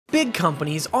Big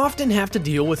companies often have to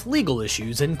deal with legal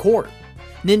issues in court.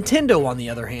 Nintendo, on the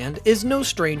other hand, is no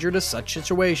stranger to such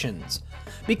situations.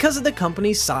 Because of the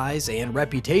company's size and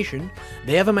reputation,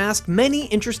 they have amassed many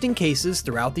interesting cases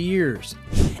throughout the years.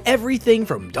 Everything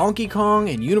from Donkey Kong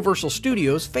and Universal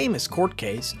Studios' famous court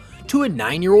case, to a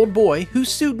 9-year-old boy who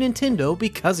sued Nintendo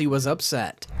because he was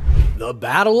upset. The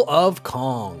Battle of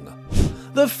Kong.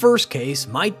 The first case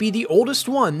might be the oldest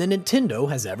one that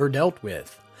Nintendo has ever dealt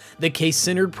with. The case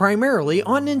centered primarily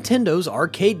on Nintendo's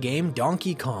arcade game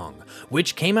Donkey Kong,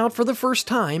 which came out for the first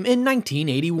time in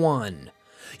 1981.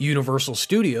 Universal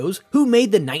Studios, who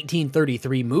made the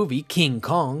 1933 movie King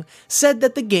Kong, said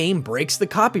that the game breaks the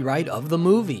copyright of the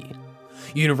movie.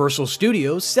 Universal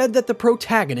Studios said that the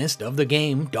protagonist of the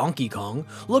game, Donkey Kong,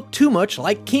 looked too much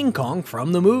like King Kong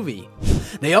from the movie.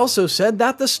 They also said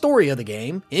that the story of the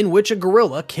game, in which a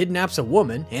gorilla kidnaps a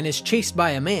woman and is chased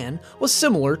by a man, was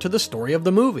similar to the story of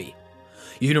the movie.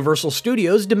 Universal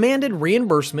Studios demanded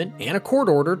reimbursement and a court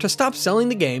order to stop selling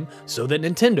the game so that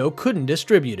Nintendo couldn't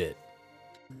distribute it.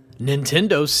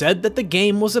 Nintendo said that the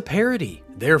game was a parody,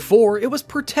 therefore it was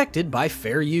protected by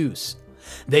fair use.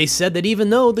 They said that even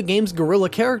though the game's gorilla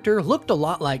character looked a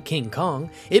lot like King Kong,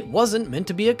 it wasn't meant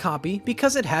to be a copy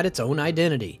because it had its own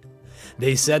identity.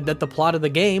 They said that the plot of the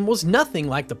game was nothing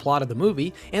like the plot of the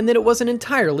movie and that it was an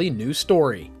entirely new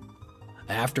story.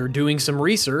 After doing some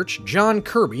research, John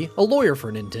Kirby, a lawyer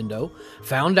for Nintendo,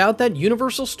 found out that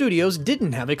Universal Studios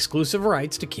didn't have exclusive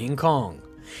rights to King Kong.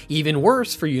 Even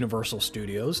worse for Universal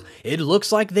Studios, it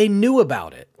looks like they knew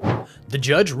about it. The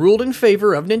judge ruled in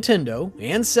favor of Nintendo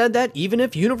and said that even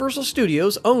if Universal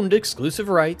Studios owned exclusive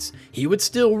rights, he would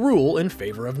still rule in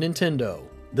favor of Nintendo.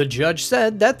 The judge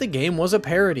said that the game was a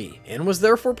parody and was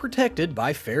therefore protected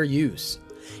by fair use.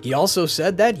 He also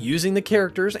said that using the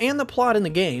characters and the plot in the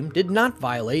game did not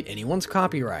violate anyone's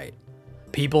copyright.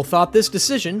 People thought this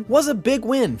decision was a big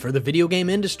win for the video game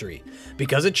industry,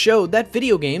 because it showed that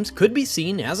video games could be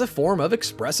seen as a form of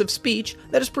expressive speech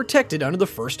that is protected under the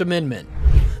First Amendment.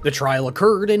 The trial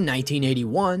occurred in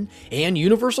 1981, and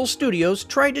Universal Studios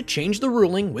tried to change the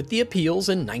ruling with the appeals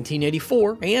in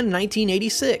 1984 and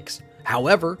 1986.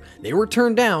 However, they were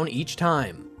turned down each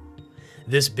time.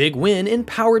 This big win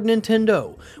empowered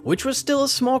Nintendo, which was still a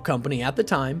small company at the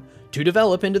time, to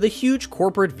develop into the huge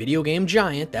corporate video game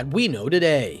giant that we know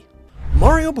today.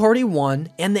 Mario Party 1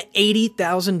 and the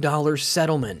 $80,000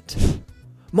 settlement.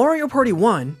 Mario Party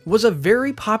 1 was a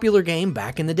very popular game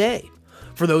back in the day.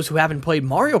 For those who haven't played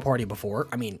Mario Party before,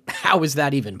 I mean, how is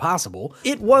that even possible?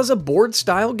 It was a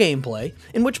board-style gameplay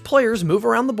in which players move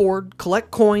around the board,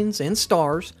 collect coins and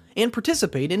stars, and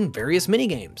participate in various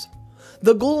minigames.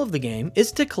 The goal of the game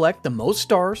is to collect the most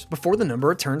stars before the number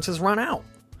of turns has run out.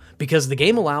 Because the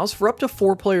game allows for up to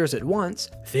 4 players at once,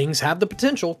 things have the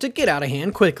potential to get out of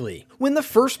hand quickly. When the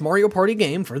first Mario Party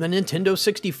game for the Nintendo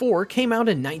 64 came out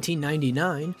in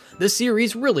 1999, the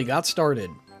series really got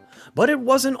started. But it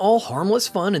wasn't all harmless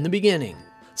fun in the beginning.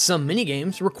 Some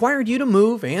minigames required you to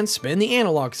move and spin the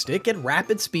analog stick at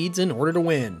rapid speeds in order to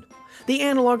win. The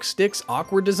analog stick's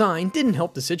awkward design didn't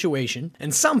help the situation,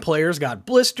 and some players got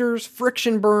blisters,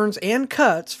 friction burns, and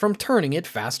cuts from turning it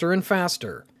faster and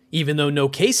faster. Even though no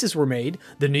cases were made,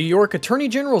 the New York Attorney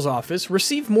General's office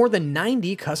received more than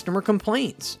 90 customer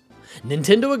complaints.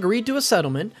 Nintendo agreed to a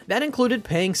settlement that included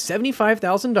paying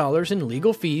 $75,000 in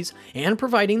legal fees and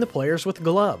providing the players with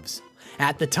gloves.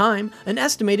 At the time, an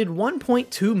estimated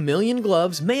 1.2 million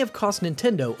gloves may have cost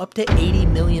Nintendo up to $80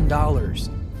 million.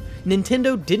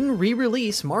 Nintendo didn't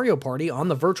re-release Mario Party on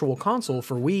the Virtual Console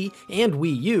for Wii and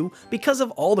Wii U because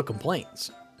of all the complaints.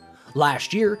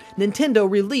 Last year, Nintendo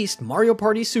released Mario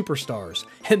Party Superstars,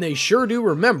 and they sure do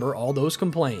remember all those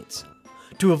complaints.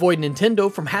 To avoid Nintendo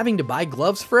from having to buy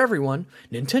gloves for everyone,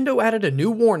 Nintendo added a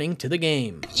new warning to the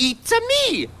game. It's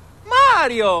me,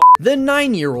 Mario! The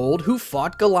 9-year-old who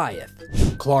fought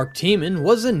Goliath. Clark Tiemann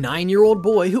was a 9-year-old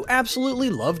boy who absolutely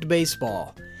loved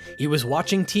baseball. He was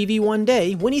watching TV one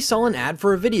day when he saw an ad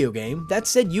for a video game that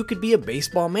said you could be a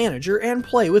baseball manager and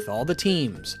play with all the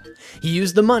teams. He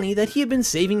used the money that he had been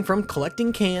saving from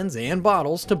collecting cans and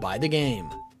bottles to buy the game.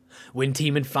 When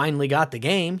Tiemann finally got the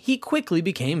game, he quickly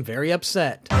became very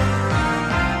upset.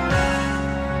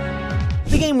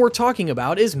 The game we're talking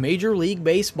about is Major League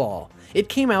Baseball. It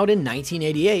came out in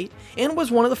 1988 and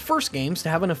was one of the first games to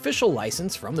have an official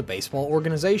license from the baseball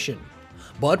organization.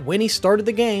 But when he started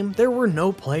the game, there were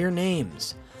no player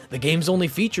names. The game's only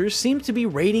features seemed to be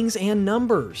ratings and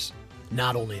numbers.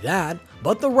 Not only that,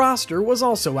 but the roster was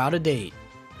also out of date.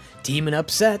 Tiemann,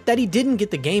 upset that he didn't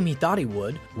get the game he thought he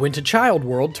would, went to Child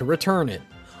World to return it.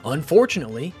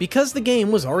 Unfortunately, because the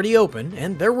game was already open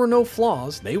and there were no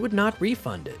flaws, they would not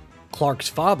refund it. Clark's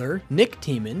father, Nick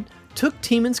Tiemann, took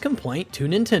Tiemann's complaint to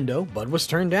Nintendo but was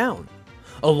turned down.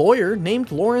 A lawyer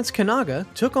named Lawrence Kanaga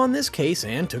took on this case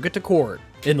and took it to court.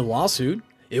 In the lawsuit,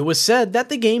 it was said that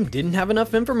the game didn't have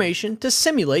enough information to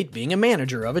simulate being a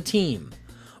manager of a team,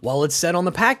 while it said on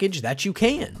the package that you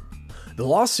can. The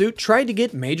lawsuit tried to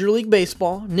get Major League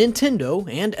Baseball, Nintendo,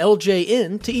 and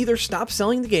LJN to either stop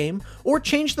selling the game or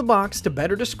change the box to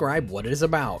better describe what it is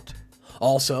about.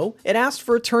 Also, it asked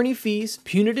for attorney fees,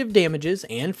 punitive damages,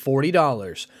 and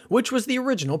 $40, which was the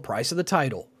original price of the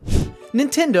title.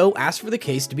 Nintendo asked for the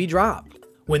case to be dropped.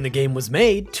 When the game was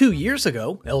made 2 years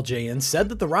ago, LJN said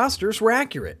that the rosters were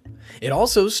accurate. It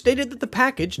also stated that the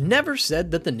package never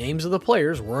said that the names of the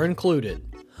players were included.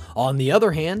 On the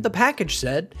other hand, the package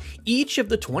said, each of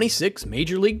the 26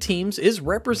 Major League teams is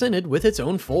represented with its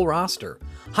own full roster,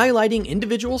 highlighting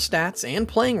individual stats and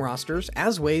playing rosters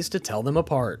as ways to tell them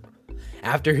apart.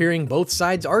 After hearing both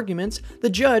sides' arguments, the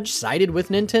judge sided with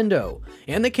Nintendo,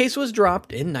 and the case was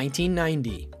dropped in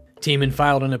 1990. Tiemann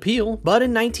filed an appeal, but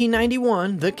in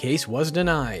 1991, the case was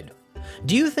denied.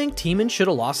 Do you think Tiemann should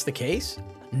have lost the case?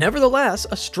 Nevertheless,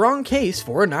 a strong case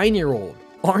for a 9-year-old.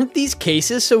 Aren't these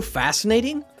cases so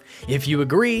fascinating? If you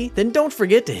agree, then don't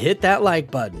forget to hit that like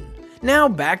button. Now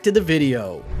back to the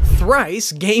video.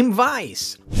 Thrice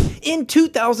Gamevice. In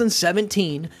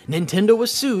 2017, Nintendo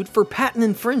was sued for patent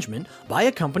infringement by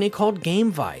a company called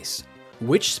Gamevice,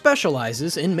 which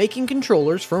specializes in making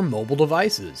controllers for mobile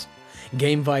devices.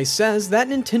 Gamevice says that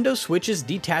Nintendo Switch's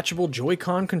detachable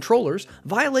Joy-Con controllers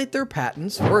violate their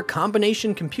patents for a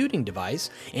combination computing device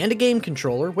and a game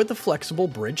controller with a flexible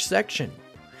bridge section.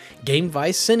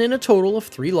 Gamevice sent in a total of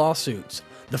 3 lawsuits,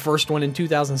 the first one in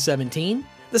 2017,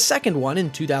 the second one in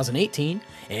 2018,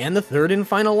 and the third and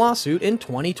final lawsuit in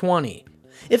 2020.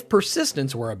 If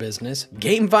persistence were a business,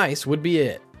 Gamevice would be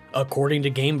it. According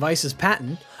to Gamevice's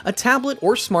patent, a tablet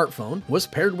or smartphone was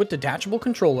paired with detachable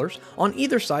controllers on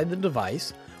either side of the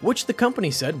device, which the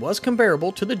company said was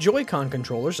comparable to the Joy-Con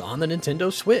controllers on the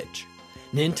Nintendo Switch.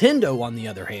 Nintendo, on the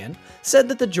other hand, said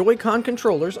that the Joy-Con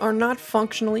controllers are not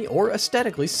functionally or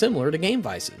aesthetically similar to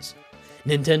Gamevice's.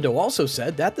 Nintendo also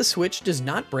said that the Switch does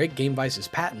not break Gamevice's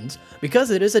patents because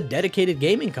it is a dedicated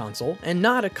gaming console and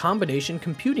not a combination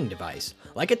computing device,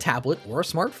 like a tablet or a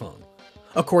smartphone.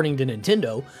 According to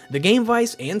Nintendo, the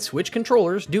Gamevice and Switch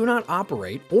controllers do not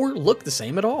operate or look the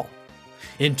same at all.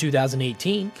 In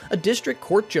 2018, a district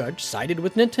court judge sided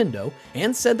with Nintendo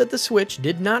and said that the Switch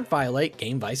did not violate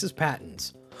Gamevice's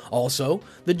patents. Also,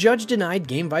 the judge denied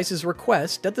Gamevice's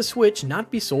request that the Switch not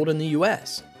be sold in the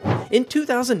US. In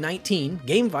 2019,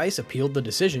 Gamevice appealed the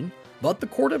decision, but the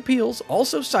Court of Appeals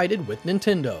also sided with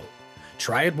Nintendo.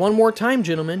 Try it one more time,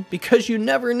 gentlemen, because you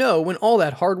never know when all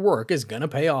that hard work is gonna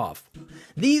pay off.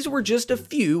 These were just a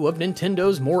few of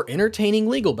Nintendo's more entertaining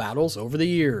legal battles over the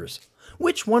years.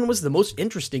 Which one was the most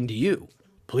interesting to you?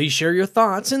 Please share your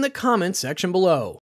thoughts in the comments section below.